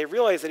speak, and they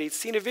realized that he'd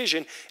seen a vision,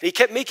 and he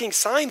kept making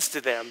signs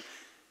to them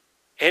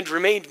and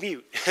remained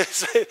mute.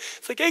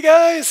 It's like, hey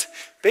guys,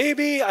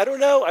 baby, I don't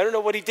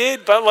know what he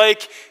did, but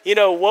like,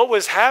 what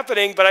was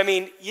happening. But I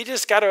mean, you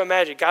just got to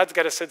imagine, God's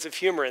got a sense of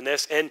humor in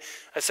this and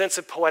a sense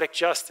of poetic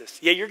justice.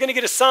 Yeah, you're going to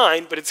get a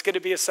sign, but it's going to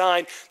be a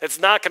sign that's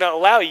not going to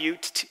allow you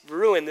to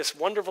ruin this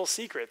wonderful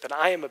secret that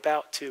I am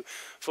about to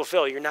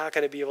fulfill. You're not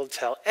going to be able to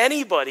tell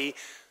anybody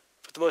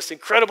but the most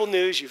incredible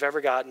news you've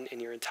ever gotten in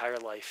your entire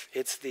life.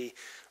 It's the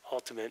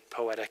ultimate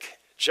poetic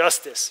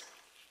justice.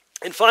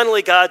 And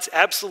finally, God's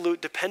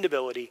absolute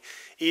dependability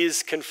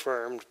is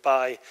confirmed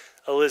by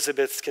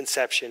Elizabeth's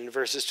conception,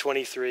 verses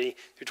 23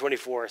 through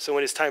 24. So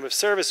when his time of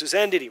service was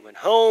ended, he went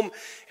home.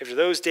 After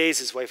those days,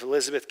 his wife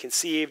Elizabeth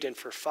conceived, and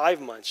for 5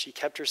 months she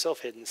kept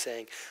herself hidden,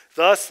 saying,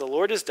 "Thus the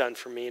Lord has done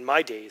for me in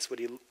my days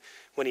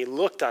when he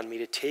looked on me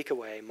to take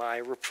away my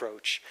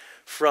reproach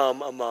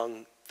from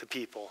among the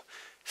people."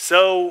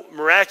 So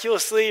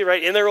miraculously,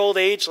 right, in their old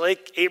age,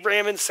 like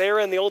Abraham and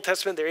Sarah in the Old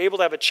Testament, they're able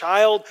to have a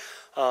child.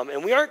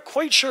 And we aren't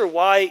quite sure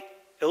why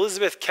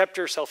Elizabeth kept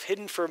herself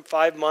hidden for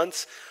 5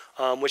 months.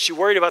 Was she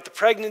worried about the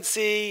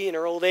pregnancy in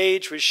her old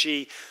age? Was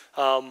she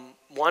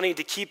wanting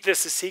to keep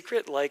this a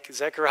secret, like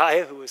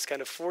Zechariah, who was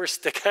kind of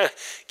forced to kind of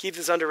keep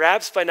this under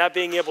wraps by not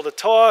being able to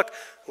talk?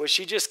 Was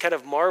she just kind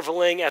of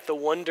marveling at the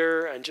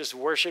wonder and just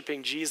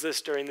worshiping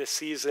Jesus during this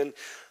season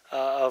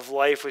of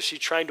life? Was she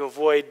trying to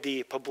avoid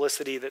the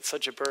publicity that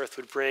such a birth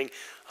would bring?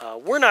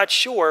 We're not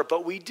sure,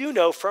 but we do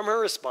know from her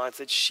response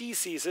that she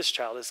sees this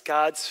child as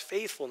God's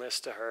faithfulness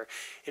to her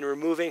in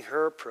removing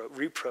her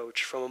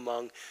reproach from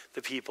among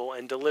the people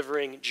and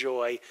delivering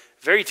joy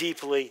very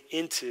deeply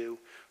into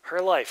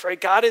her life,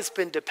 right? God has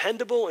been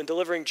dependable in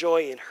delivering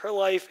joy in her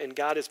life, and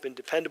God has been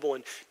dependable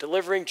in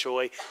delivering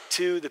joy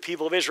to the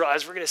people of Israel,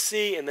 as we're going to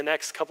see in the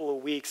next couple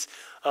of weeks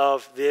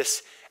of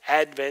this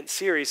Advent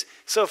series.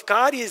 So if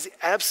God is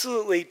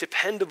absolutely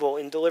dependable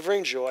in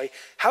delivering joy,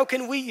 how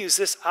can we use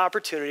this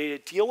opportunity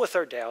to deal with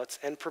our doubts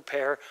and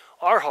prepare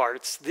our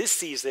hearts this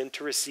season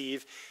to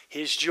receive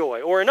his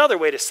joy? Or another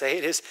way to say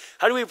it is,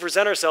 how do we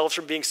present ourselves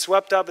from being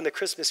swept up in the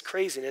Christmas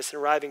craziness and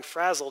arriving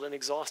frazzled and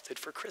exhausted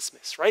for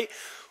Christmas, right?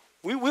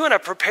 We want to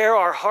prepare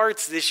our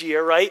hearts this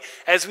year, right,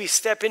 as we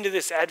step into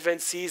this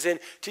Advent season,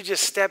 to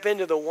just step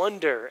into the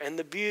wonder and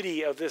the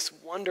beauty of this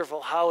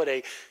wonderful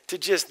holiday, to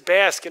just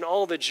bask in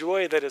all the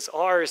joy that is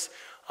ours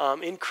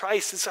in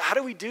Christ. And so how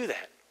do we do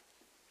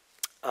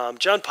that?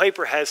 John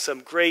Piper has some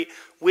great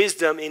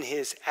wisdom in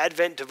his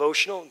Advent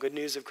devotional, Good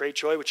News of Great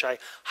Joy, which I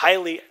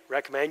highly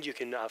recommend. You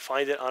can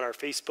find it on our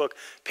Facebook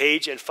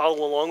page and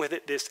follow along with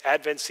it this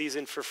Advent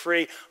season for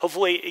free.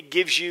 Hopefully it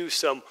gives you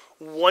some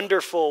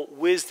wonderful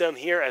wisdom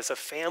here as a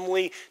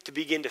family to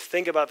begin to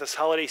think about this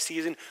holiday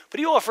season. But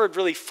he offered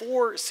really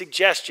 4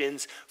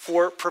 suggestions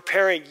for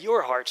preparing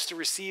your hearts to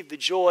receive the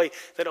joy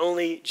that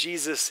only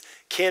Jesus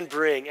can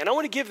bring. And I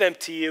want to give them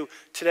to you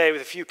today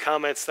with a few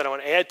comments that I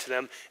want to add to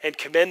them and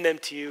commend them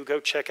to you. Go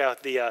check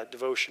out the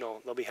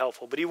devotional. They'll be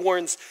helpful. But he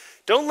warns,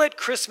 don't let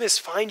Christmas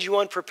find you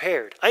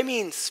unprepared. I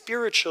mean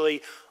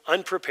spiritually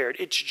unprepared.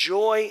 Its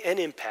joy and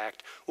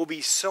impact will be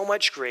so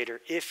much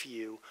greater if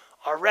you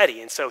are ready.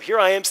 And so here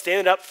I am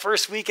standing up,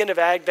 first weekend of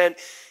Advent.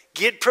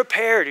 Get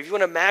prepared. If you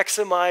want to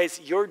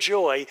maximize your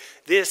joy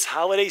this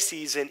holiday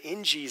season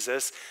in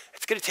Jesus,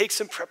 it's going to take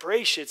some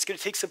preparation. It's going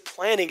to take some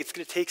planning. It's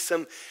going to take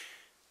some,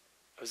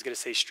 I was going to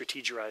say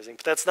strategizing,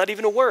 but that's not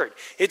even a word.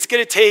 It's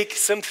going to take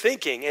some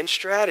thinking and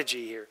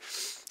strategy here.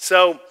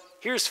 So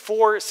here's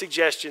 4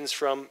 suggestions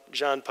from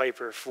John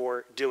Piper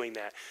for doing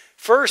that.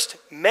 First,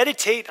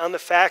 meditate on the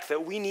fact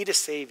that we need a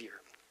Savior.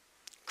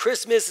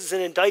 Christmas is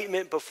an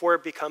indictment before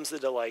it becomes a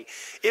delight.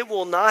 It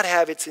will not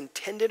have its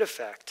intended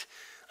effect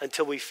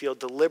until we feel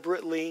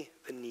deliberately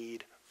the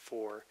need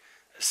for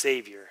a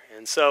Savior.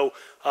 And so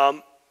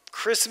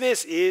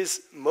Christmas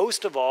is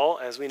most of all,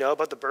 as we know,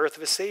 about the birth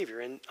of a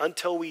Savior. And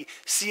until we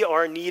see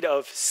our need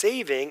of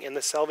saving and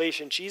the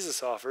salvation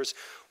Jesus offers,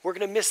 we're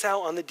going to miss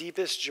out on the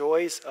deepest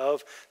joys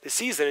of the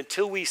season.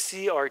 Until we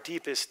see our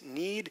deepest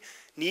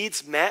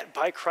needs met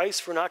by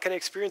Christ, we're not going to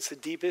experience the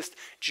deepest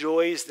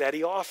joys that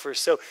he offers.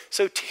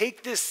 So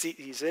take this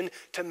season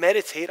to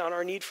meditate on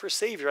our need for a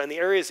Savior, on the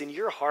areas in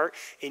your heart,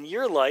 in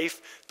your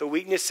life, the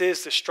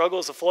weaknesses, the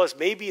struggles, the flaws,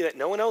 maybe that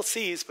no one else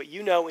sees, but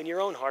you know in your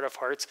own heart of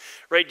hearts,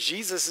 right?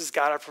 Jesus has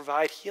got to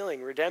provide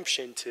healing,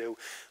 redemption to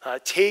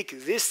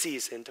take this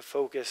season to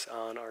focus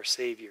on our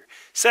Savior.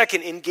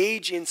 Second,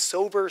 engage in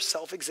sober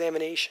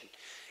self-examination.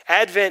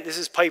 Advent, this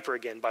is Piper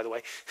again, by the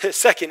way.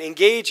 Second,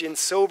 engage in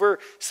sober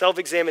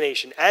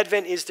self-examination.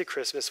 Advent is to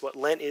Christmas what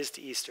Lent is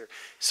to Easter.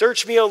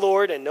 Search me, O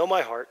Lord, and know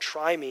my heart.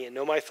 Try me and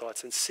know my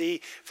thoughts, and see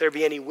if there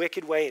be any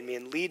wicked way in me,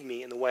 and lead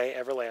me in the way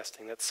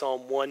everlasting. That's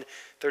Psalm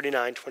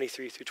 139,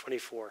 23 through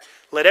 24.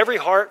 Let every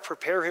heart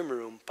prepare him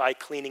room by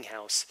cleaning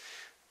house.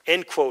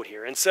 End quote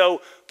here. And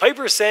so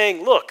Piper's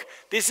saying, look,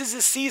 this is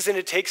a season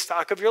to take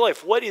stock of your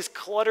life. What is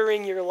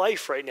cluttering your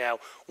life right now?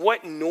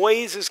 What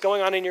noise is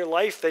going on in your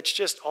life that's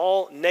just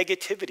all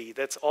negativity,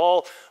 that's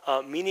all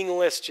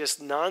meaningless,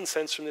 just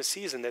nonsense from the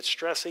season, that's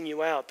stressing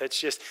you out,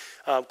 that's just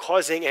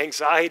causing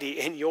anxiety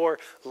in your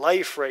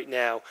life right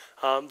now,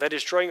 that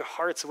is drawing your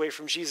hearts away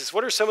from Jesus?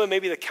 What are some of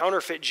maybe the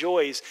counterfeit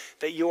joys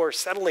that you are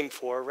settling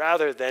for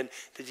rather than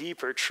the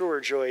deeper,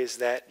 truer joys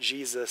that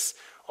Jesus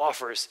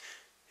offers?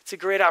 It's a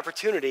great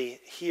opportunity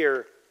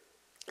here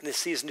in this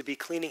season to be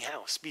cleaning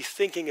house, be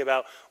thinking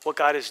about what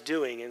God is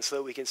doing, and so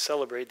that we can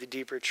celebrate the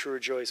deeper, truer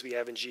joys we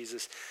have in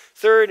Jesus.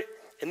 Third,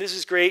 and this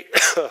is great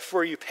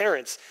for you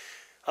parents,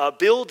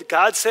 Build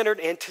God-centered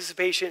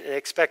anticipation and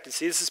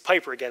expectancy. This is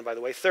Piper again, by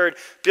the way. Third,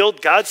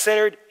 build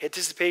God-centered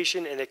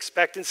anticipation and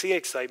expectancy and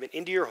excitement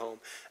into your home,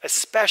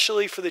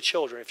 especially for the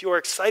children. If you are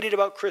excited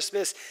about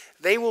Christmas,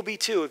 they will be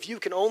too. If you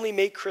can only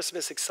make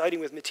Christmas exciting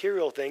with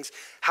material things,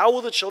 how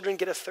will the children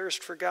get a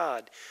thirst for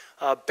God?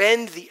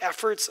 Bend the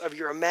efforts of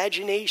your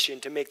imagination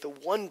to make the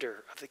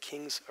wonder of the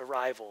King's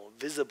arrival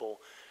visible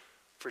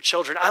for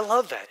children. I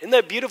love that. Isn't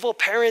that beautiful?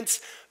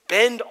 Parents,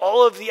 bend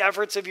all of the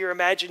efforts of your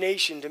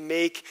imagination to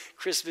make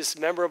Christmas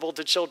memorable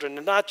to children,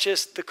 and not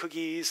just the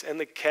cookies and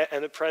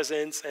the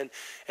presents and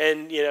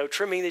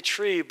trimming the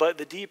tree, but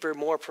the deeper,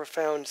 more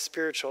profound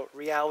spiritual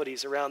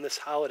realities around this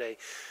holiday.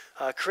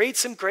 Create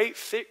some great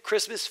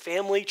Christmas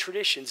family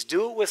traditions.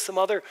 Do it with some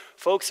other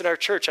folks in our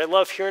church. I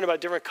love hearing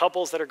about different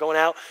couples that are going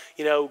out,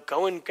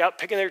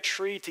 picking their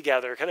tree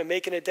together, kind of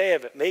making a day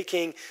of it,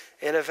 making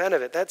an event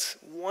of it. That's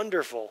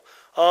wonderful.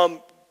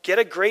 Get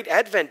a great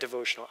Advent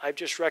devotional. I've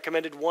just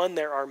recommended one.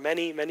 There are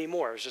many, many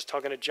more. I was just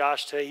talking to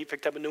Josh today. He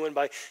picked up a new one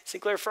by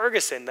Sinclair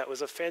Ferguson. That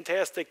was a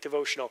fantastic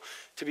devotional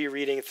to be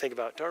reading and think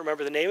about. Don't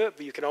remember the name of it,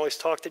 but you can always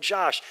talk to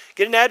Josh.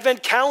 Get an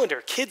Advent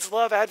calendar. Kids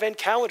love Advent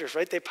calendars,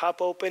 right? They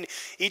pop open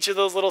each of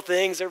those little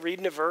things. They're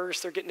reading a verse.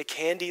 They're getting a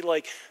candy.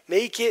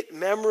 Make it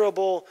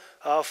memorable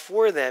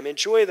for them.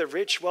 Enjoy the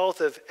rich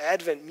wealth of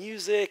Advent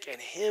music and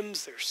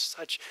hymns. There's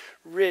such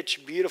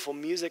rich, beautiful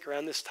music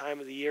around this time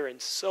of the year, and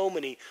so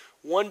many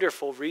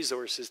wonderful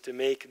resources to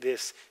make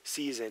this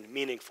season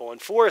meaningful.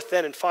 And fourth,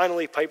 then, and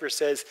finally, Piper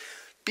says,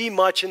 be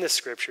much in the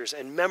scriptures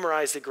and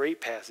memorize the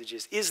great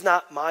passages. Is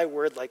not my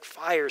word like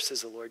fire,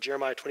 says the Lord.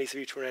 Jeremiah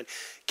 23:29.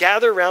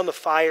 Gather around the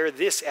fire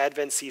this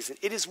Advent season.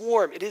 It is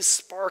warm. It is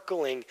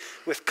sparkling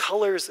with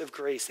colors of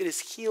grace. It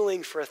is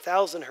healing for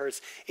 1,000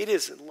 hertz. It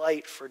is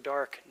light for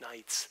dark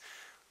nights.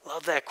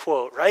 Love that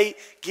quote, right?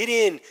 Get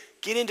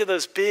into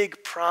those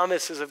big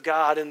promises of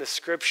God in the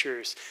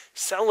scriptures.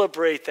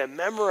 Celebrate them,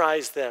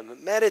 memorize them,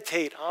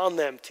 meditate on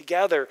them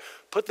together.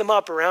 Put them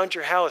up around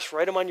your house.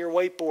 Write them on your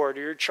whiteboard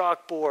or your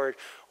chalkboard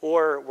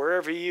or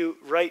wherever you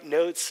write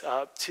notes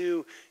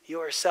to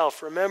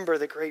yourself. Remember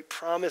the great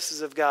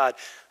promises of God.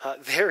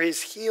 There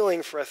is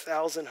healing for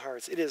 1,000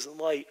 hearts. It is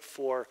light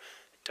for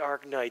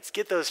dark nights.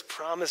 Get those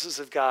promises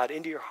of God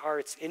into your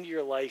hearts, into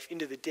your life,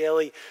 into the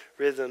daily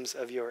rhythms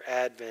of your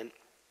Advent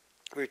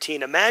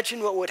routine.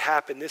 Imagine what would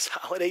happen this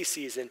holiday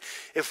season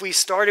if we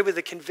started with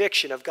the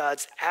conviction of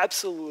God's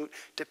absolute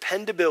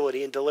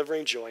dependability in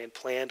delivering joy and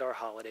planned our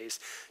holidays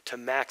to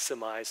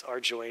maximize our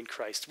joy in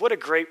Christ. What a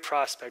great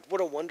prospect.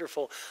 What a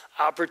wonderful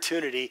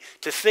opportunity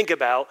to think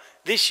about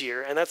this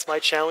year. And that's my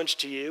challenge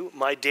to you,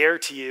 my dare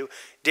to you.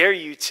 Dare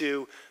you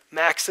to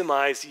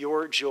maximize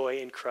your joy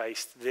in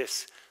Christ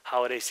this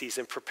holiday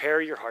season.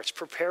 Prepare your hearts.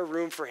 Prepare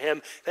room for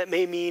him. That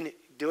may mean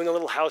doing a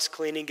little house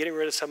cleaning, getting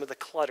rid of some of the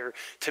clutter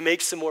to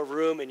make some more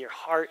room in your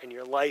heart and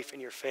your life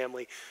and your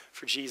family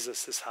for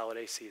Jesus this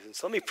holiday season.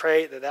 So let me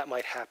pray that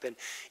might happen.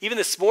 Even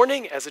this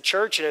morning as a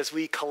church and as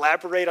we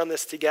collaborate on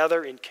this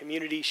together in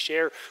community,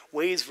 share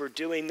ways we're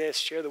doing this,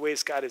 share the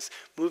ways God is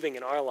moving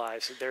in our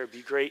lives, that there would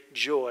be great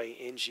joy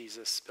in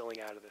Jesus spilling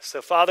out of this.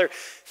 So Father,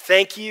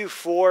 thank you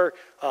for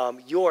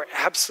your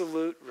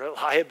absolute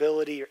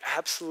reliability, your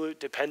absolute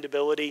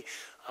dependability.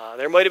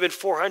 There might have been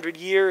 400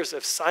 years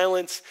of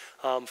silence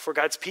for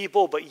God's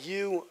people, but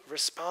you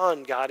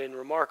respond, God, in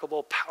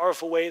remarkable,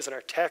 powerful ways in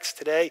our text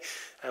today.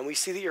 And we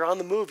see that you're on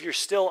the move. You're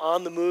still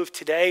on the move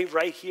today,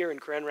 right here in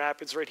Grand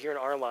Rapids, right here in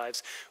our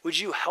lives. Would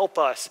you help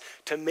us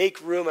to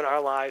make room in our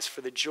lives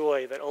for the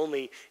joy that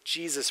only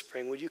Jesus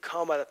brings? Would you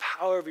come by the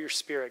power of your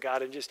Spirit,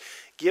 God, and just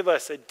give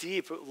us a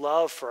deep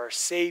love for our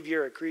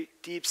Savior, a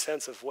deep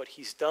sense of what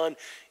he's done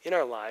in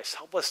our lives.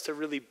 Help us to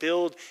really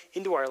build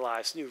into our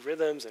lives new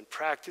rhythms and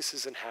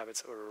practices and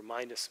habits that will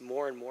remind us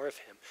more and more of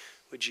him.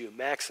 Would you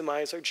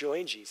maximize our joy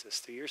in Jesus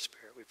through your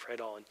Spirit? We pray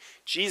it all in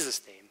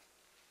Jesus' name.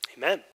 Amen.